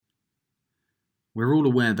We're all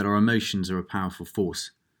aware that our emotions are a powerful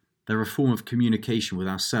force. They're a form of communication with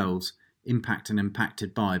ourselves,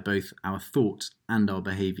 impacted by both our thoughts and our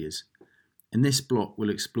behaviours. In this block, we'll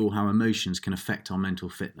explore how emotions can affect our mental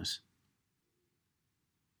fitness.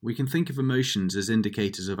 We can think of emotions as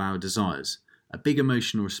indicators of our desires. A big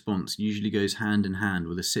emotional response usually goes hand in hand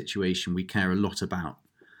with a situation we care a lot about.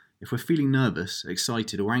 If we're feeling nervous,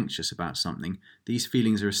 excited, or anxious about something, these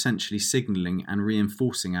feelings are essentially signalling and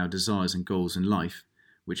reinforcing our desires and goals in life,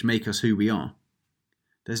 which make us who we are.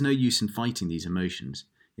 There's no use in fighting these emotions.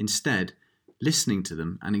 Instead, listening to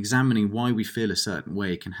them and examining why we feel a certain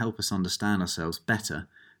way can help us understand ourselves better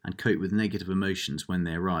and cope with negative emotions when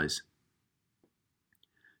they arise.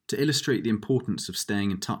 To illustrate the importance of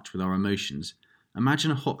staying in touch with our emotions,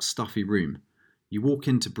 imagine a hot, stuffy room. You walk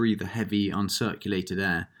in to breathe the heavy, uncirculated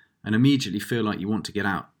air and immediately feel like you want to get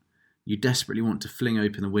out. You desperately want to fling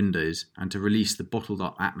open the windows and to release the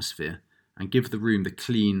bottled-up atmosphere and give the room the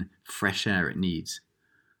clean, fresh air it needs.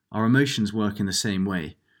 Our emotions work in the same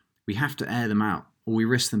way. We have to air them out, or we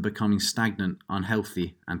risk them becoming stagnant,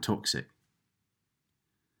 unhealthy, and toxic.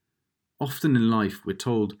 Often in life, we're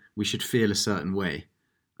told we should feel a certain way,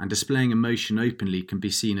 and displaying emotion openly can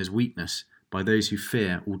be seen as weakness by those who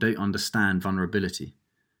fear or don't understand vulnerability.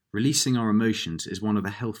 Releasing our emotions is one of the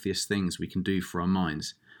healthiest things we can do for our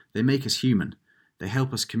minds. They make us human. They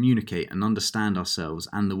help us communicate and understand ourselves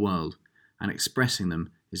and the world, and expressing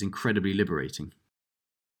them is incredibly liberating.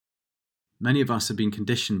 Many of us have been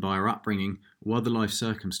conditioned by our upbringing or other life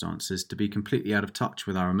circumstances to be completely out of touch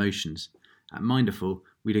with our emotions. At Mindful,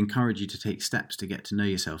 we'd encourage you to take steps to get to know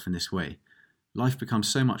yourself in this way. Life becomes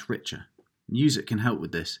so much richer. Music can help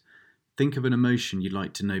with this. Think of an emotion you'd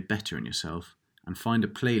like to know better in yourself and find a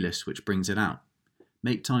playlist which brings it out.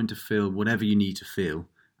 Make time to feel whatever you need to feel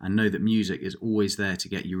and know that music is always there to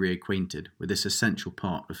get you reacquainted with this essential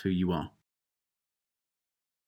part of who you are.